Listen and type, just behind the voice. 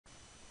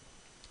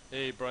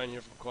Hey, Brian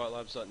here from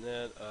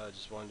QuietLabs.net.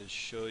 Just wanted to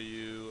show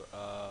you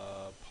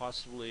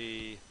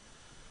possibly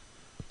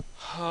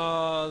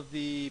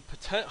the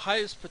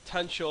highest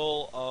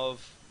potential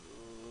of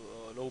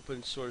an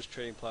open source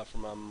trading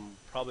platform I'm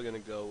probably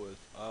going to go with.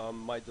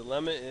 My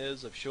dilemma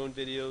is I've shown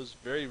videos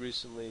very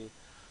recently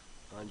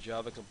on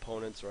Java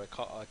components, or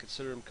I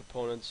consider them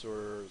components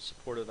or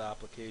supportive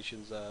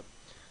applications that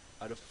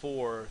out of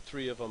four,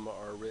 three of them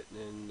are written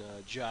in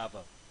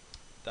Java.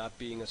 That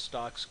being a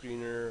stock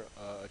screener,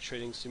 a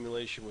trading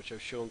simulation, which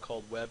I've shown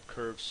called Web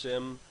Curve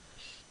Sim,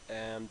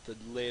 and the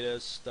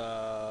latest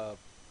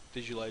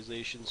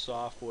visualization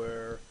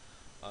software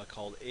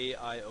called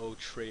AIO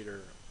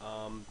Trader.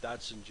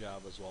 That's in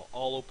Java as well.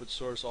 All open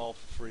source, all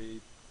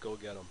free. Go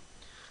get them.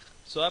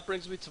 So that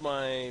brings me to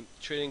my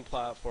trading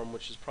platform,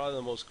 which is probably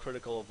the most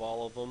critical of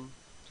all of them.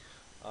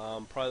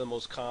 Probably the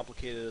most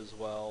complicated as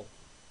well.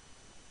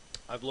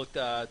 I've looked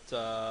at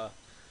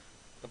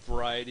a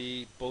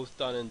variety, both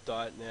done in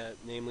 .NET,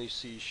 namely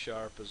C#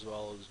 as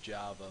well as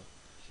Java.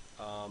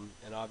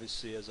 And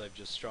obviously, as I've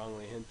just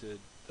strongly hinted,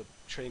 the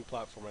trading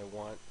platform I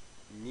want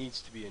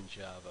needs to be in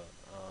Java.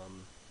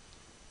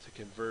 To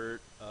convert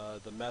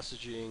the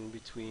messaging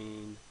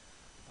between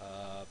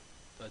a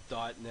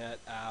 .NET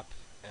app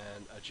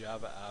and a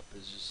Java app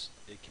is just,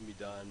 it can be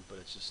done, but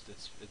it's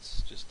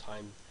just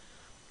time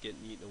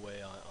getting eaten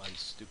away on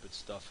stupid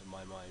stuff in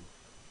my mind.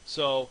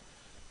 So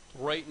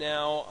right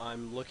now,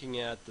 I'm looking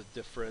at the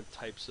different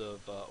types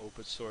of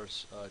open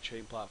source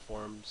trading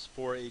platforms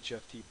for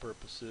HFT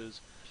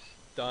purposes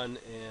done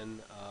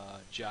in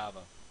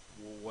Java.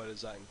 What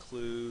does that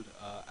include?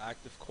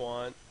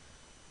 ActiveQuant,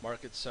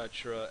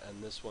 MarketCetra,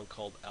 and this one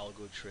called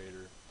Algo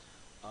Trader.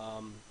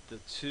 The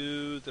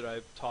two that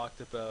I've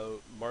talked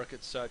about,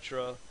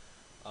 MarketCetra,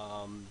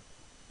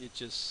 it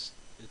just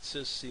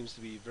seems to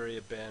be very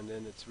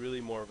abandoned. It's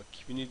really more of a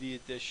community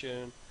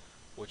edition,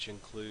 which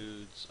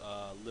includes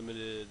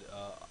limited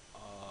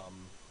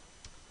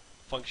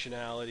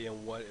functionality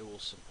and what it will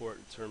support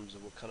in terms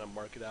of what kind of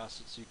market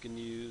assets you can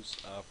use.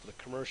 For the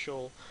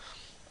commercial,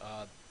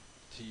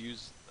 to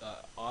use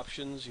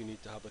options, you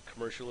need to have the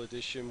commercial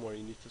edition where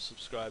you need to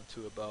subscribe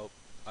to about,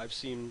 I've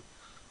seen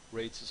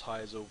rates as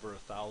high as over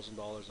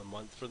 $1,000 a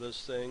month for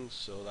this thing,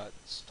 so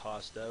that's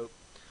tossed out.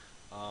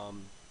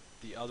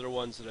 The other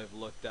ones that I've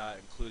looked at,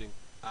 including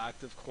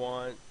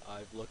ActiveQuant,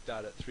 I've looked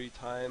at it 3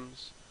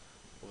 times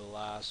over the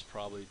last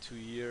probably 2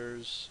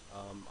 years.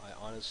 I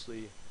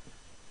honestly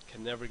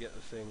can never get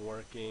the thing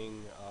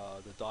working.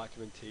 The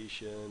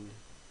documentation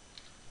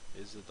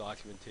is the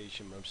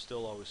documentation, but I'm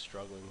still always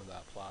struggling with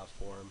that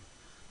platform.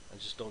 I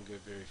just don't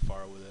get very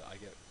far with it. I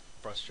get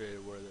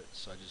frustrated with it,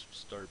 so I just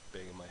start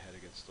banging my head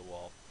against the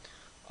wall.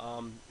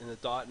 In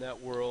the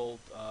 .NET world,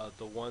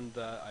 the one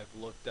that I've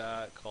looked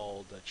at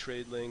called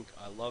TradeLink,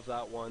 I love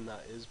that one.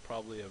 That is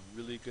probably a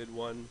really good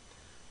one,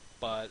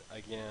 but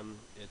again,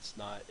 it's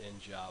not in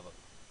Java.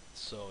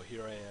 So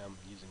here I am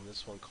using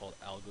this one called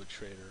Algo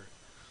Trader,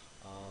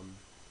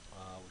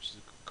 which is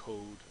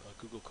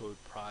a Google Code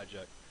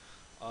project.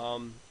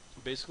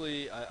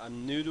 Basically,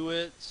 I'm new to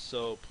it,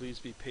 so please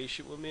be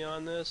patient with me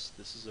on this.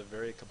 This is a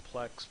very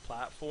complex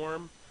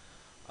platform.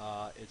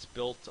 It's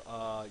built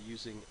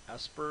using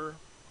Esper.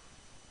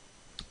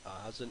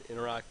 Has an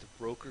interactive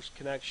brokers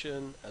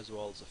connection as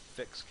well as a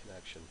fixed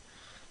connection.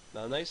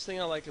 Now, the nice thing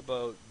I like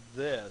about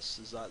this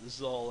is that this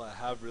is all I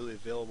have really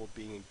available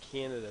being in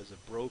Canada as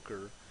a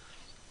broker.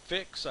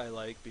 Fix I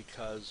like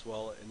because,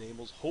 well,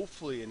 it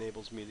hopefully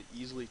enables me to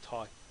easily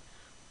talk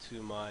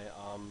to my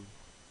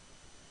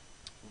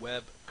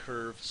web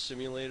curve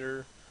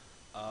simulator,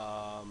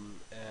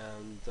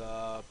 and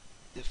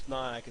if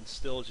not, I can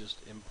still just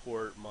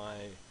import my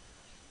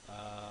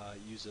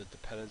use a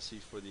dependency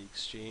for the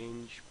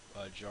exchange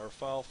jar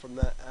file from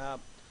that app,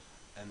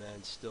 and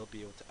then still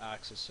be able to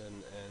access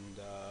and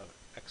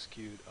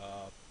execute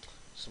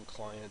some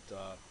client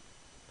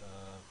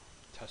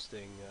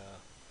testing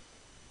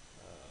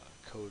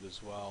code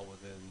as well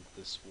within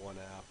this one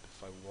app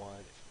if I want,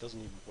 if it doesn't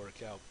even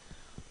work out.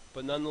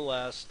 But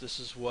nonetheless, this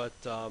is what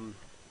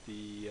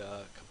the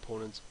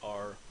components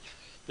are.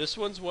 This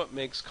one's what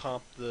makes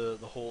the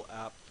whole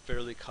app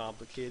fairly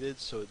complicated,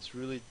 so it's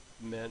really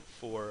meant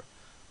for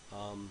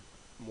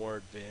more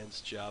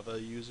advanced Java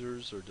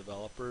users or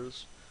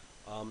developers.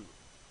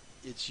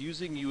 It's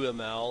using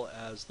UML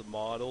as the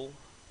model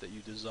that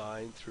you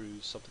design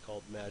through something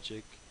called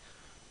Magic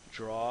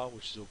Draw,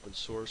 which is open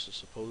source, or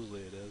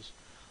supposedly it is.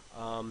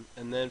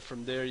 And then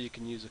from there you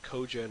can use a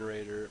code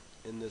generator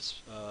in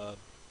this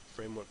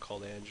framework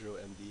called Andro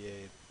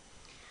MDA.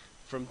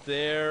 From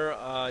there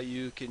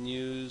you can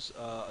use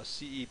a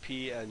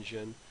CEP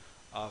engine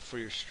for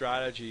your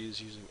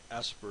strategies using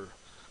Esper.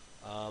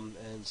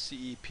 And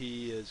CEP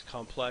is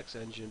Complex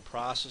Engine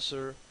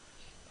Processor.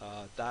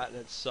 That in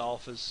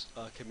itself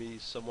can be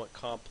somewhat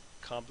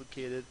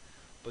complicated,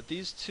 but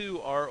these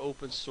two are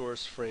open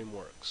source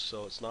frameworks,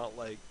 so it's not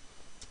like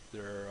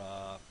they're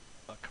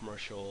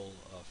commercial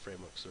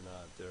frameworks. They're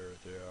not. They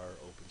are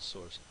open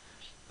source.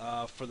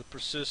 For the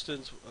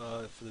persistence,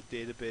 for the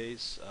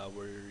database,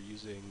 we're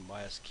using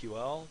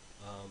MySQL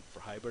for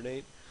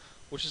Hibernate,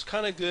 which is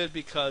kind of good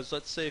because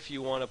let's say if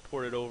you want to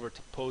port it over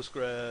to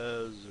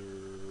Postgres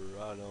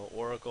or I don't know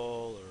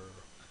Oracle or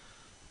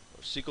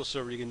SQL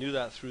Server, you can do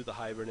that through the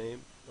Hibernate,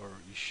 or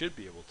you should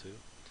be able to.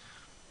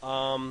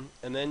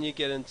 And then you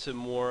get into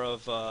more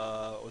of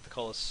what they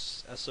call a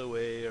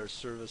SOA or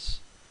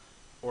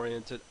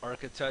service-oriented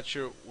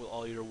architecture with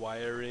all your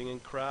wiring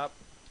and crap,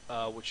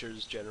 which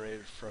is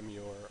generated from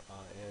your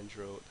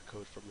Andro, the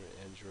code from your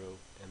Andro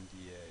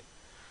MDA.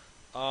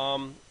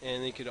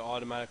 And you can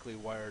automatically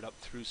wire it up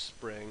through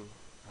Spring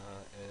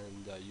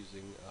and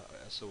using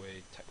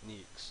SOA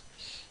techniques.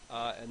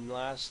 And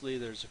lastly,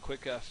 there's a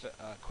quick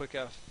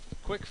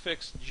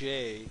fix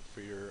J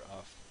for your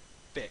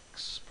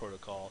fix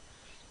protocol.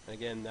 And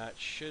again, that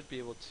should be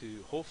able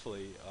to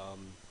hopefully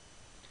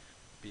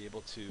be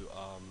able to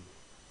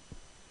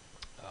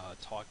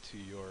talk to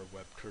your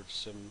web curve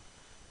sim,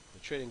 the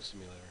trading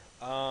simulator.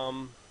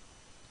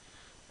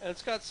 And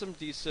it's got some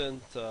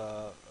decent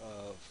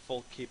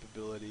full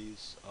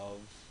capabilities of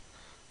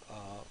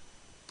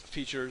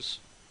features.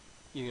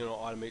 You know,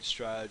 automate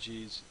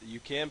strategies.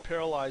 You can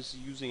parallelize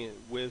using it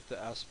with the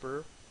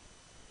Esper.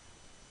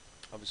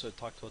 Obviously, I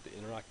talked about the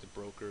interactive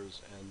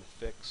brokers and the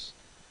fix.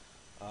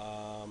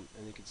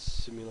 And you can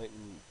simulate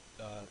and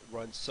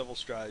run several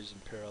strategies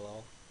in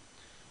parallel.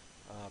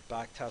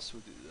 Backtest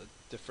with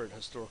different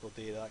historical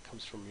data that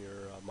comes from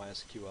your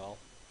MySQL,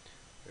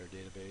 your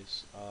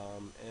database.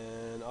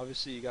 And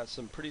obviously you got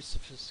some pretty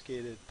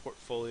sophisticated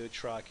portfolio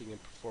tracking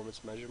and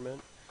performance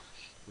measurement,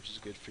 which is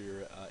good for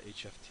your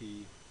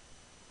HFT.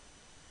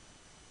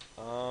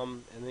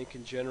 And then you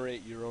can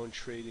generate your own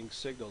trading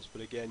signals,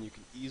 but again, you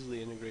can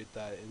easily integrate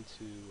that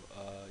into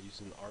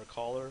using R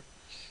caller,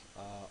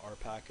 R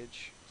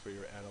package for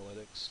your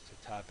analytics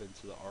to tap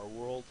into the R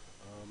world,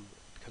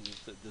 because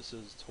this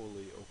is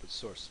totally open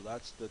source. So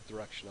that's the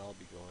direction I'll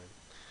be going.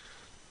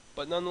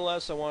 But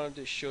nonetheless, I wanted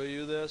to show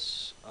you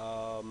this.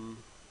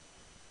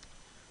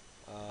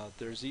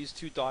 There's these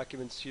two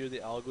documents here, the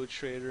algo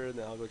trader and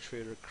the algo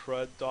trader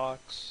CRUD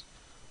docs.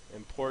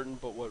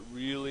 Important, but what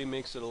really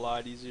makes it a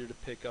lot easier to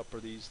pick up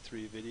are these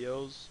three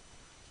videos.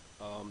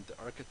 The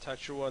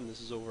architecture one, this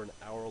is over an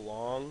hour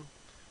long.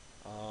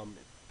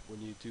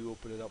 When you do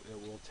open it up, it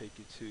will take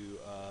you to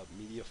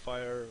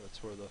MediaFire.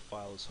 That's where the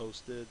file is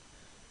hosted.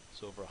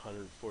 It's over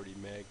 140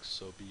 megs,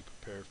 so be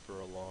prepared for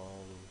a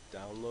long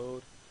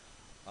download.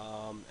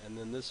 And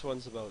then this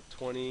one's about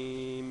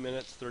 20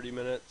 minutes, 30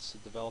 minutes,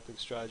 developing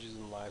strategies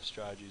and live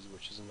strategies,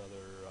 which is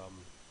another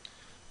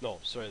no,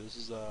 sorry, this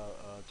is a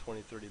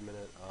 20-30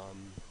 minute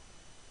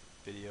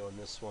video, and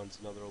this one's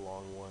another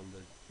long one.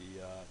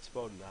 It's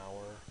about an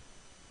hour.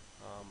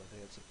 I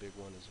think it's a big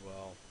one as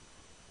well.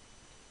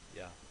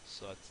 Yeah,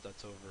 so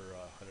that's over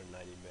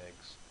 190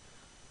 megs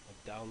of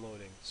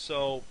downloading.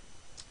 So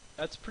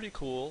that's pretty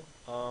cool.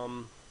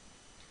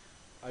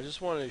 I just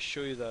wanted to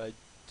show you that I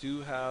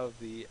do have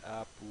the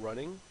app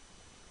running.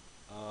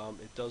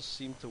 It does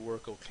seem to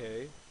work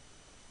okay.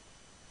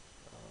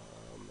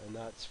 And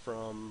that's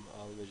from,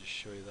 let me just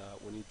show you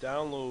that. When you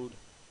download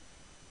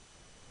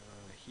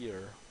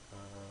here,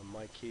 in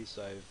my case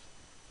I've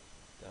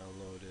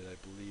downloaded, I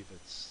believe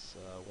it's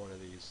one of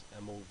these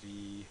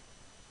MOV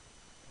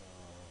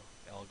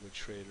algo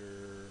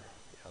trader,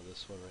 yeah,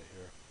 this one right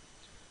here.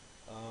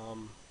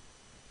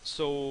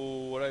 So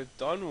what I've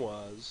done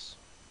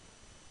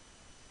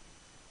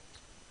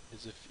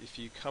is if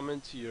you come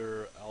into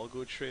your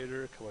algo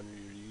trader, come under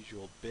your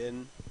usual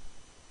bin,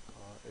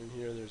 in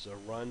here there's a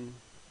run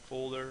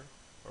folder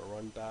or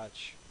run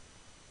batch.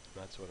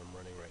 That's what I'm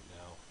running right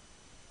now,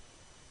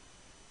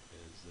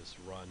 is this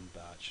run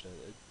batch, and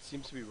it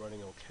seems to be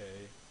running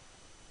okay,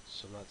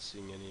 so I'm not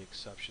seeing any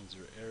exceptions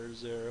or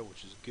errors there,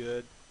 which is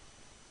good.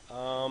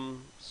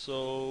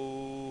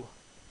 So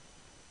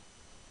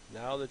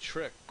now the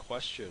trick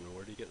question,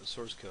 where do you get the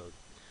source code?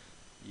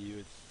 You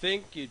would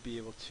think you'd be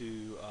able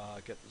to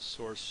get the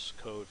source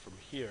code from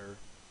here.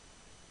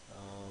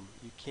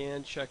 You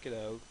can check it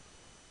out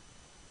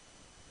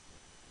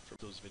from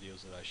those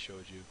videos that I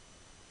showed you.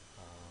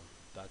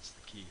 That's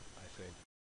the key, I think.